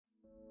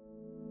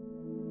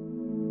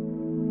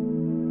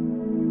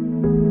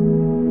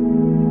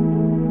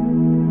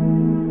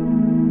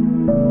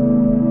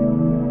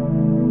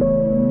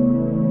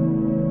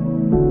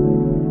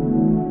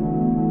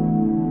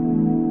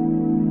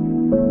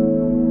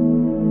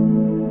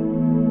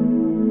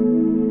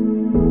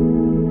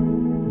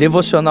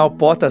Devocional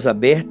Portas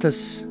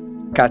Abertas,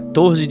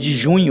 14 de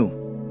junho,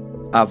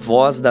 a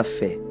voz da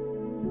fé.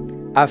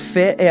 A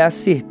fé é a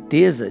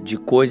certeza de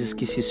coisas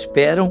que se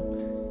esperam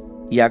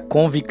e a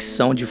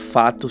convicção de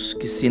fatos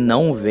que se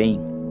não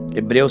veem.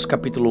 Hebreus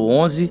capítulo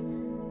 11,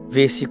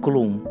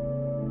 versículo 1.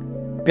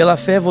 Pela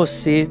fé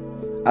você,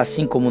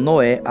 assim como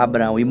Noé,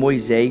 Abraão e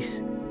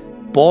Moisés,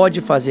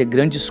 pode fazer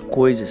grandes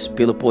coisas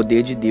pelo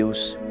poder de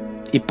Deus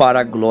e para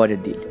a glória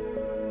dele.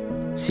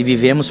 Se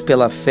vivemos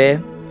pela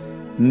fé,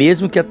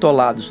 mesmo que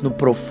atolados no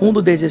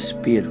profundo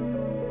desespero,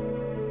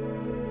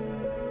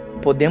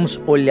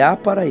 podemos olhar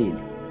para Ele,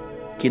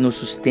 que nos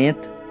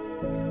sustenta,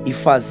 e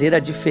fazer a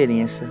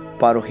diferença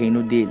para o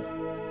reino dele.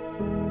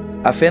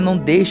 A fé não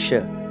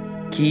deixa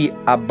que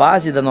a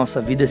base da nossa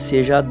vida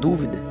seja a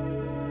dúvida.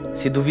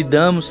 Se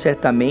duvidamos,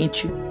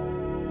 certamente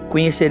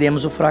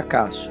conheceremos o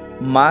fracasso,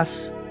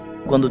 mas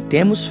quando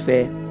temos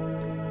fé,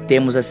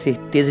 temos a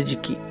certeza de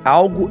que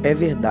algo é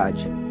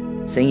verdade,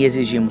 sem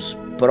exigirmos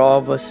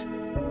provas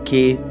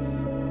que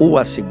o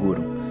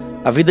asseguram.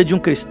 A vida de um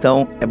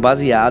cristão é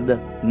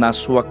baseada na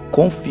sua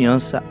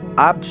confiança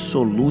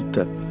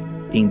absoluta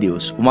em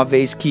Deus. Uma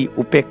vez que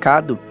o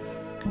pecado,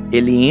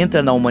 ele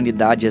entra na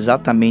humanidade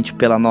exatamente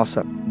pela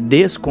nossa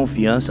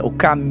desconfiança, o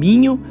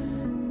caminho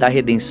da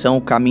redenção,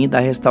 o caminho da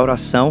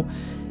restauração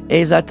é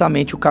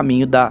exatamente o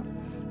caminho da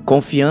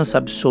confiança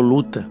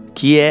absoluta,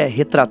 que é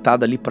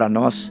retratado ali para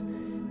nós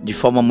de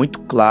forma muito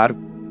clara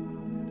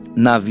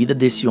na vida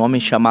desse homem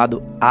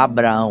chamado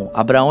Abraão.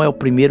 Abraão é o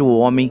primeiro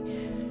homem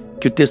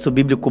que o texto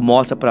bíblico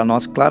mostra para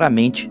nós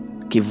claramente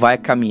que vai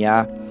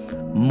caminhar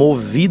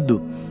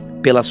movido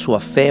pela sua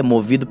fé,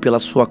 movido pela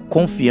sua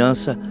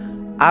confiança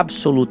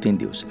absoluta em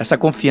Deus. Essa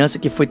confiança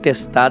que foi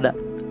testada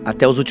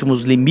até os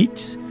últimos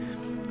limites,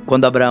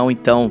 quando Abraão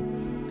então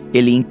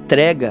ele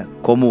entrega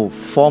como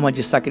forma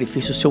de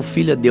sacrifício seu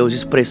filho a Deus,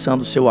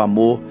 expressando o seu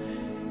amor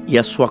e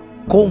a sua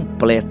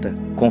completa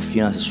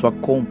confiança, sua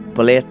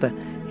completa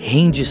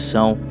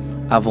rendição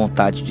à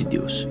vontade de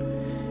Deus.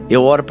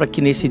 Eu oro para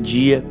que nesse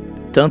dia,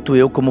 tanto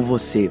eu como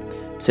você,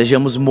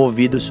 sejamos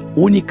movidos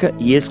única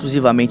e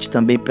exclusivamente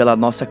também pela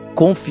nossa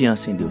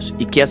confiança em Deus.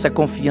 E que essa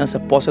confiança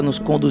possa nos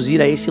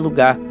conduzir a esse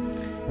lugar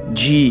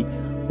de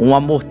um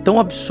amor tão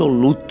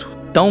absoluto,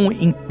 tão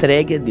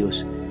entregue a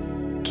Deus,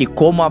 que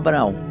como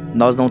Abraão,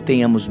 nós não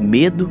tenhamos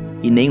medo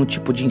e nenhum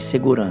tipo de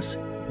insegurança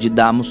de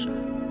darmos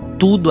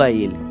tudo a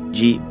Ele,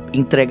 de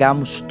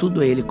entregarmos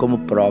tudo a Ele como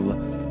prova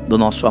do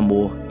nosso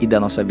amor e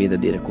da nossa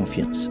verdadeira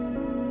confiança.